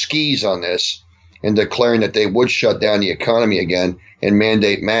over their skis on this and declaring that they would shut down the economy again and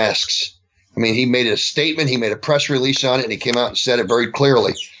mandate masks. I mean, he made a statement, he made a press release on it, and he came out and said it very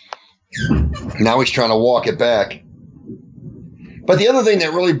clearly. Now he's trying to walk it back. But the other thing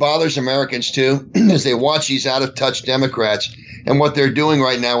that really bothers Americans, too, is they watch these out-of-touch Democrats and what they're doing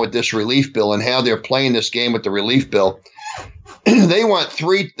right now with this relief bill and how they're playing this game with the relief bill. They want a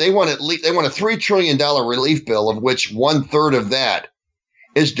 $3 trillion relief bill, of which 1/3 of that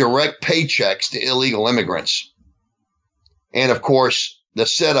is direct paychecks to illegal immigrants. And, of course, the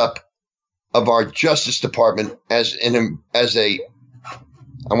setup of our Justice Department as a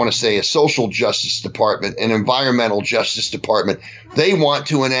social justice department, an environmental justice department. They want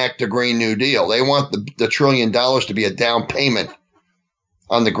to enact the Green New Deal. They want the $1 trillion to be a down payment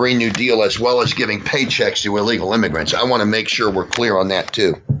on the Green New Deal, as well as giving paychecks to illegal immigrants. I want to make sure we're clear on that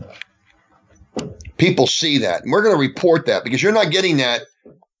too. People see that, and we're going to report that, because you're not getting that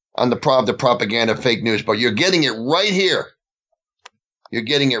on the propaganda fake news, but you're getting it right here. You're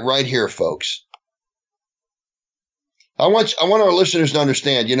getting it right here, folks. I want our listeners to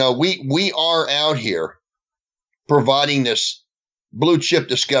understand, you know, we are out here providing this blue chip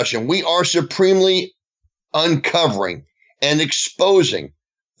discussion. We are supremely uncovering and exposing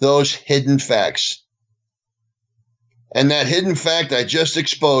those hidden facts. And that hidden fact I just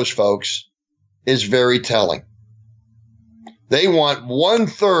exposed, folks, is very telling. They want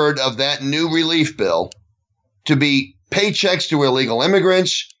 1/3 of that new relief bill to be paychecks to illegal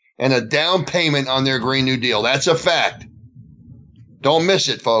immigrants and a down payment on their Green New Deal. That's a fact. Don't miss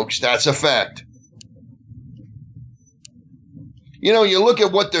it, folks. That's a fact. You know, you look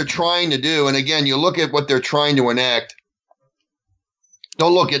at what they're trying to do, and again, you look at what they're trying to enact.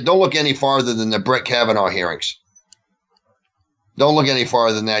 Don't look any farther than the Brett Kavanaugh hearings. Don't look any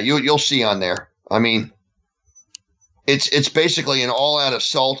farther than that. You'll see on there. I mean, it's basically an all-out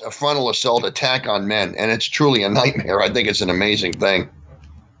assault, a frontal assault attack on men, and it's truly a nightmare. I think it's an amazing thing.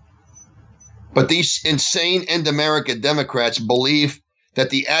 But these insane end-America Democrats believe that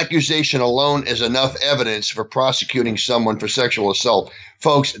the accusation alone is enough evidence for prosecuting someone for sexual assault.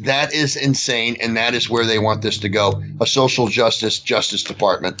 Folks, that is insane, and that is where they want this to go. A social justice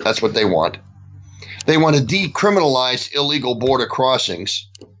department. That's what they want. They want to decriminalize illegal border crossings.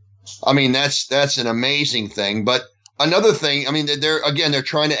 I mean, that's an amazing thing, but Another thing, I mean, they're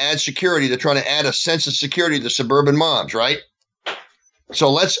trying to add security. They're trying to add a sense of security to suburban moms, right?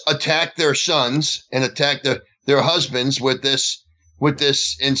 So let's attack their sons and attack their husbands with this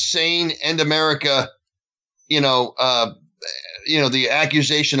insane End America, the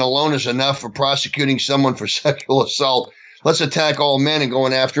accusation alone is enough for prosecuting someone for sexual assault. Let's attack all men and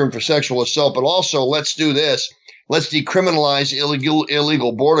going after them for sexual assault. But also, let's do this. Let's decriminalize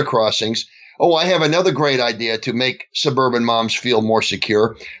illegal border crossings. Oh, I have another great idea to make suburban moms feel more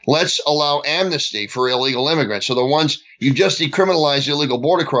secure. Let's allow amnesty for illegal immigrants. So the ones you just decriminalized illegal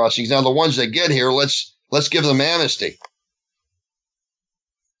border crossings. Now the ones that get here, let's give them amnesty.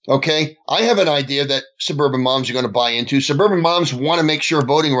 Okay, I have an idea that suburban moms are going to buy into. Suburban moms want to make sure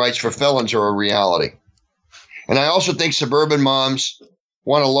voting rights for felons are a reality. And I also think suburban moms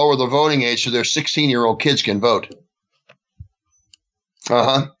want to lower the voting age so their 16-year-old kids can vote.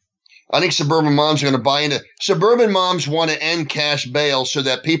 I think suburban moms are going to buy into. Suburban moms want to end cash bail so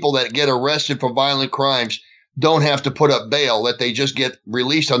that people that get arrested for violent crimes don't have to put up bail, that they just get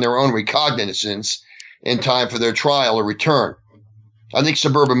released on their own recognizance in time for their trial or return. I think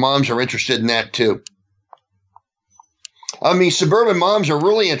suburban moms are interested in that too. I mean, suburban moms are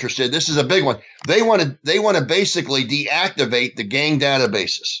really interested. This is a big one. They want to basically deactivate the gang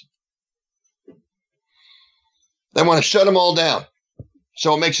databases. They want to shut them all down.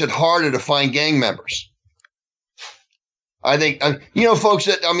 So it makes it harder to find gang members. I think, folks,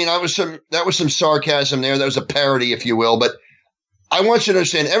 that was some sarcasm there. That was a parody, if you will. But I want you to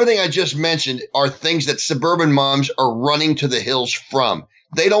understand everything I just mentioned are things that suburban moms are running to the hills from.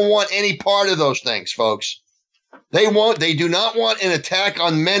 They don't want any part of those things, folks. They do not want an attack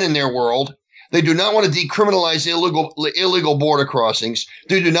on men in their world. They do not want to decriminalize illegal border crossings.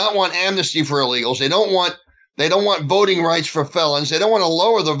 They do not want amnesty for illegals. They don't want voting rights for felons. They don't want to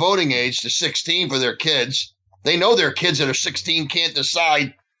lower the voting age to 16 for their kids. They know their kids that are 16 can't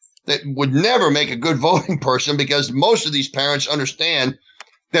decide, that would never make a good voting person, because most of these parents understand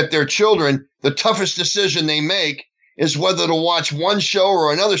that their children, the toughest decision they make is whether to watch one show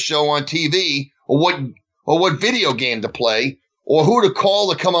or another show on TV, or what video game to play, or who to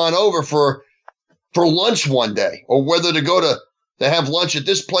call to come on over for lunch one day, or whether to go to have lunch at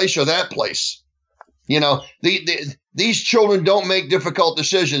this place or that place. These children don't make difficult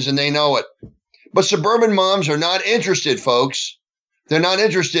decisions, and they know it. But suburban moms are not interested, folks. They're not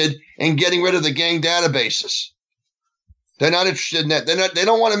interested in getting rid of the gang databases. They're not interested in that. They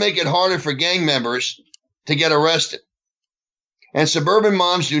don't want to make it harder for gang members to get arrested. And suburban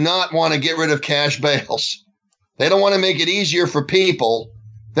moms do not want to get rid of cash bails. They don't want to make it easier for people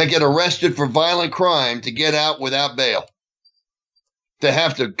that get arrested for violent crime to get out without bail, to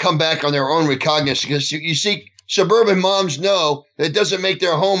have to come back on their own recognizance. Because you see, suburban moms know that it doesn't make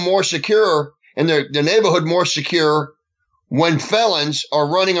their home more secure and their neighborhood more secure when felons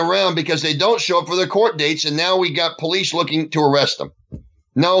are running around because they don't show up for their court dates, and now we got police looking to arrest them.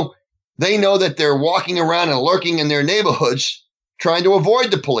 No, they know that they're walking around and lurking in their neighborhoods trying to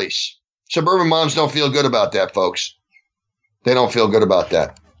avoid the police. Suburban moms don't feel good about that, folks. They don't feel good about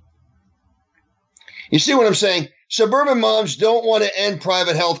that. You see what I'm saying? Suburban moms don't want to end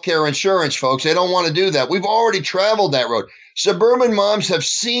private health care insurance, folks. They don't want to do that. We've already traveled that road. Suburban moms have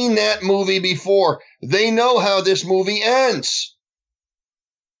seen that movie before. They know how this movie ends.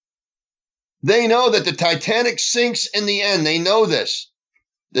 They know that the Titanic sinks in the end. They know this.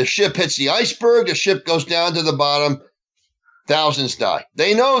 The ship hits the iceberg. The ship goes down to the bottom. Thousands die.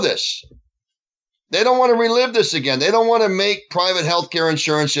 They know this. They don't want to relive this again. They don't want to make private health care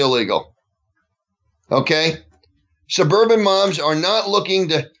insurance illegal. Okay? Suburban moms are not looking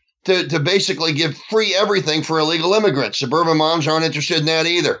to basically give free everything for illegal immigrants. Suburban moms aren't interested in that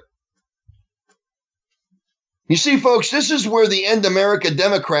either. You see, folks, this is where the End America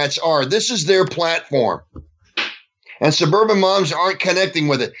Democrats are. This is their platform. And suburban moms aren't connecting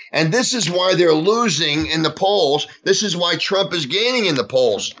with it. And this is why they're losing in the polls. This is why Trump is gaining in the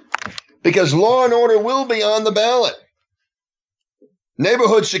polls. Because law and order will be on the ballot.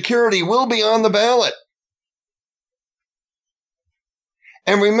 Neighborhood security will be on the ballot.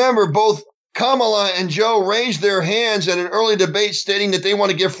 And remember, both Kamala and Joe raised their hands at an early debate stating that they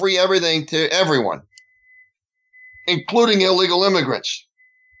want to give free everything to everyone, including illegal immigrants.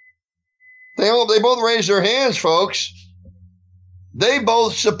 They both raised their hands, folks. They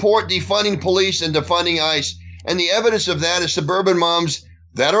both support defunding police and defunding ICE. And the evidence of that is suburban moms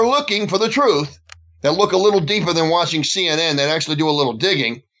that are looking for the truth, that look a little deeper than watching CNN, that actually do a little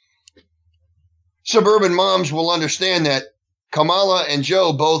digging. Suburban moms will understand that Kamala and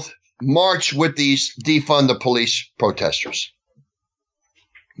Joe both march with these defund the police protesters,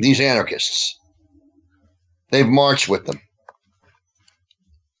 these anarchists. They've marched with them.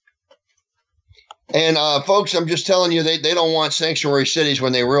 And folks, I'm just telling you, they don't want sanctuary cities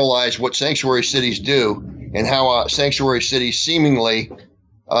when they realize what sanctuary cities do and how sanctuary cities seemingly,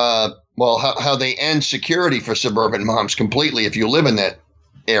 how they end security for suburban moms completely if you live in that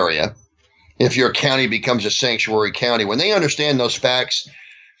area. If your county becomes a sanctuary county, when they understand those facts,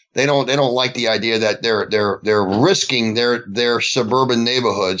 they don't like the idea that they're risking their suburban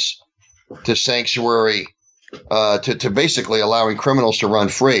neighborhoods to sanctuary, to basically allowing criminals to run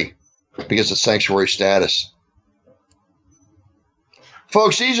free because of sanctuary status.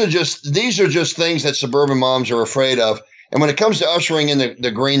 Folks, these are just things that suburban moms are afraid of. And when it comes to ushering in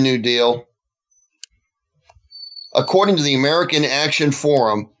the Green New Deal, according to the American Action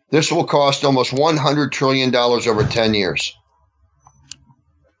Forum, this will cost almost $100 trillion over 10 years.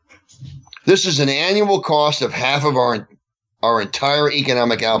 This is an annual cost of half of our entire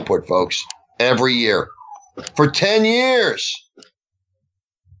economic output, folks, every year for 10 years.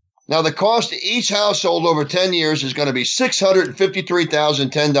 Now, the cost to each household over 10 years is going to be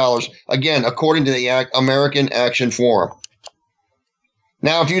 $653,010, again, according to the American Action Forum.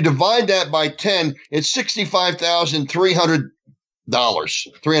 Now, if you divide that by 10, it's $65,300,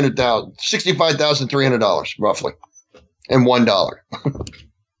 $65,300, roughly, and $1.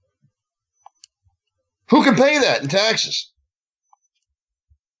 Who can pay that in taxes?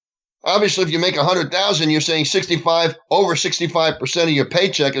 Obviously, if you make $100,000, you're saying over 65% of your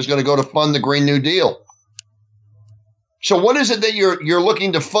paycheck is going to go to fund the Green New Deal. So what is it that you're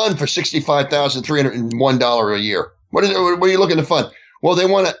looking to fund for $65,301 a year? What are you looking to fund? Well, they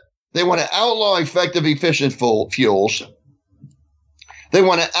want to outlaw effective, efficient fuels. They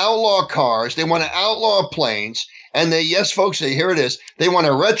want to outlaw cars. They want to outlaw planes. And yes, folks, here it is. They want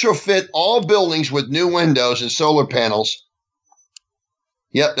to retrofit all buildings with new windows and solar panels.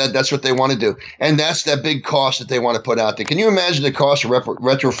 Yep, that's what they want to do. And that's that big cost that they want to put out there. Can you imagine the cost to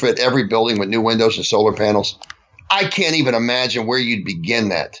retrofit every building with new windows and solar panels? I can't even imagine where you'd begin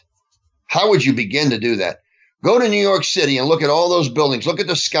that. How would you begin to do that? Go to New York City and look at all those buildings. Look at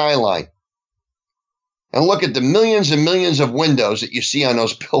the skyline. And look at the millions and millions of windows that you see on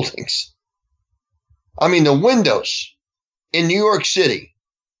those buildings. I mean, the windows in New York City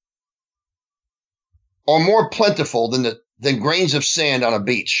are more plentiful than grains of sand on a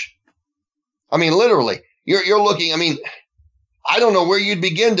beach. I mean, literally, you're looking, I mean, I don't know where you'd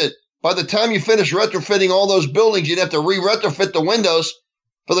begin to, by the time you finish retrofitting all those buildings, you'd have to re-retrofit the windows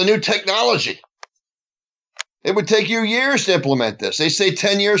for the new technology. It would take you years to implement this. They say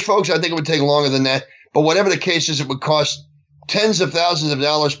 10 years, folks. I think it would take longer than that. But whatever the case is, it would cost tens of thousands of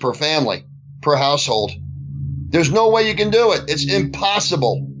dollars per family, per household. There's no way you can do it. It's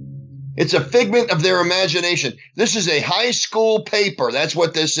impossible. It's a figment of their imagination. This is a high school paper. That's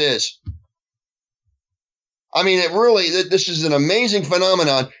what this is. I mean, this is an amazing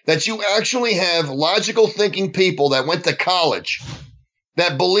phenomenon that you actually have logical thinking people that went to college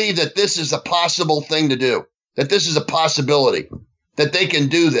that believe that this is a possible thing to do, that this is a possibility, that they can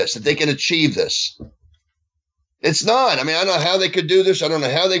do this, that they can achieve this. It's not. I mean, I don't know how they could do this. I don't know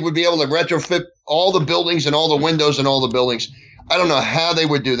how they would be able to retrofit all the buildings and all the windows and all the buildings. I don't know how they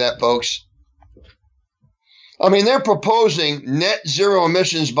would do that, folks. I mean, they're proposing net zero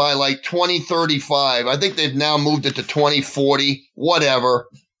emissions by like 2035. I think they've now moved it to 2040, whatever.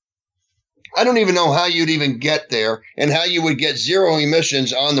 I don't even know how you'd even get there and how you would get zero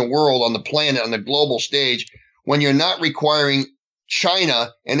emissions on the world, on the planet, on the global stage when you're not requiring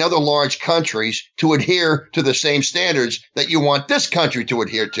China and other large countries to adhere to the same standards that you want this country to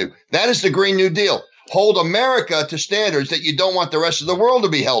adhere to. That is the Green New Deal. Hold America to standards that you don't want the rest of the world to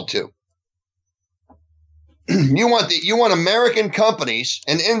be held to. You want American companies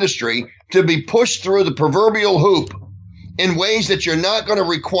and industry to be pushed through the proverbial hoop in ways that you're not going to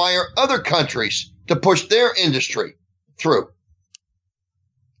require other countries to push their industry through.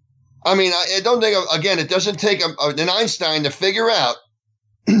 I mean, I don't think, again, it doesn't take an Einstein to figure out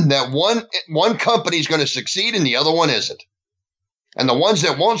that one company is going to succeed and the other one isn't. And the ones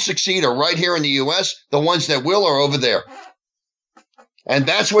that won't succeed are right here in the U.S. The ones that will are over there. And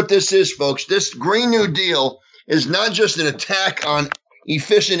that's what this is, folks. This Green New Deal is not just an attack on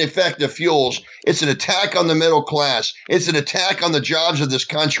efficient, effective fuels. It's an attack on the middle class. It's an attack on the jobs of this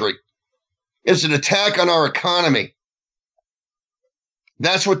country. It's an attack on our economy.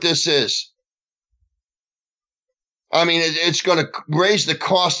 That's what this is. I mean, it's going to raise the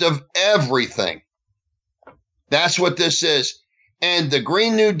cost of everything. That's what this is. And the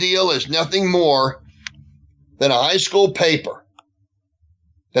Green New Deal is nothing more than a high school paper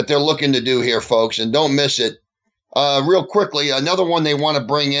that they're looking to do here, folks. And don't miss it. Real quickly, another one they want to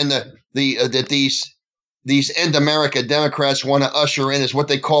bring in that these these End America Democrats want to usher in is what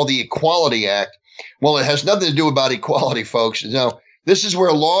they call the Equality Act. Well, it has nothing to do about equality, folks. No, this is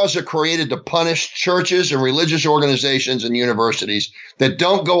where laws are created to punish churches and religious organizations and universities that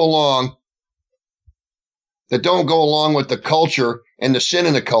don't go along with the culture and the sin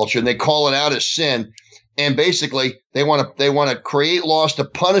in the culture, and they call it out as sin. And basically, they want to create laws to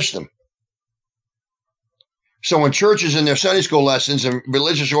punish them. So when churches in their Sunday school lessons and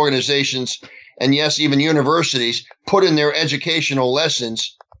religious organizations, and yes, even universities, put in their educational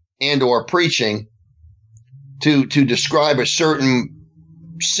lessons and or preaching to describe a certain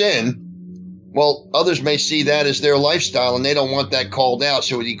sin, well, others may see that as their lifestyle, and they don't want that called out.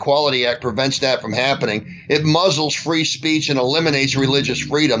 So the Equality Act prevents that from happening. It muzzles free speech and eliminates religious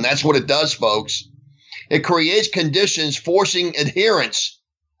freedom. That's what it does, folks. It creates conditions forcing adherence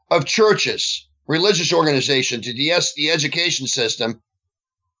of churches, religious organizations, to the education system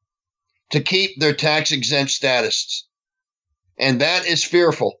to keep their tax-exempt status. And that is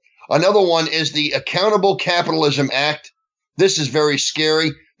fearful. Another one is the Accountable Capitalism Act. This is very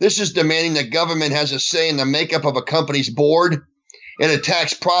scary. This is demanding that government has a say in the makeup of a company's board. It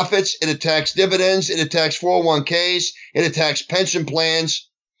attacks profits. It attacks dividends. It attacks 401ks. It attacks pension plans.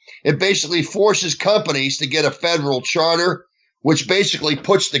 It basically forces companies to get a federal charter, which basically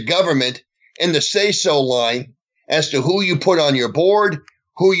puts the government in the say-so line as to who you put on your board,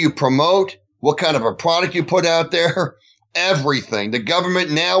 who you promote, what kind of a product you put out there, everything. The government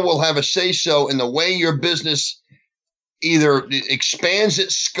now will have a say-so in the way your business either expands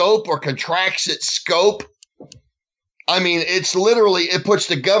its scope or contracts its scope. I mean, it's literally, it puts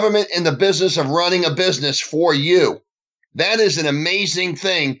the government in the business of running a business for you. That is an amazing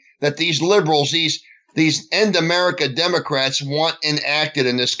thing that these liberals, these End America Democrats want enacted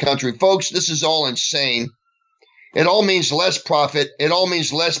in this country. Folks, this is all insane. It all means less profit. It all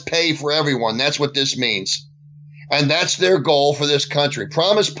means less pay for everyone. That's what this means. And that's their goal for this country.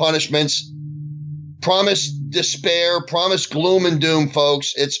 Promise punishments, promise despair, promise gloom and doom,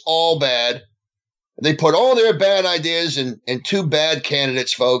 folks. It's all bad. They put all their bad ideas in two bad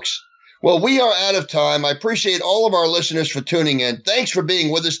candidates, folks. Well, we are out of time. I appreciate all of our listeners for tuning in. Thanks for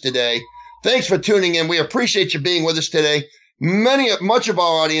being with us today. Thanks for tuning in. We appreciate you being with us today. Much of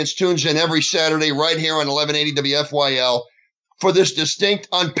our audience tunes in every Saturday right here on 1180 WFYL for this distinct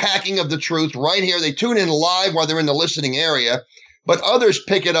unpacking of the truth right here. They tune in live while they're in the listening area, but others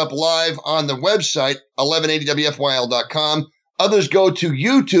pick it up live on the website, 1180WFYL.com. Others go to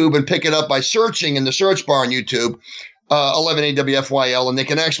YouTube and pick it up by searching in the search bar on YouTube, 1180 WFYL, and they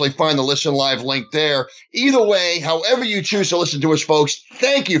can actually find the Listen Live link there. Either way, however you choose to listen to us, folks,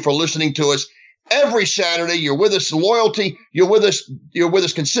 thank you for listening to us every Saturday. You're with us. Loyalty. You're with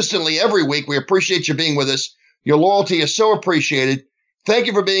us consistently every week. We appreciate you being with us. Your loyalty is so appreciated. Thank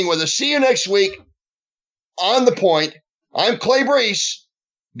you for being with us. See you next week on The Point. I'm Clay Brees.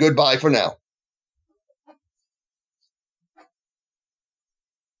 Goodbye for now.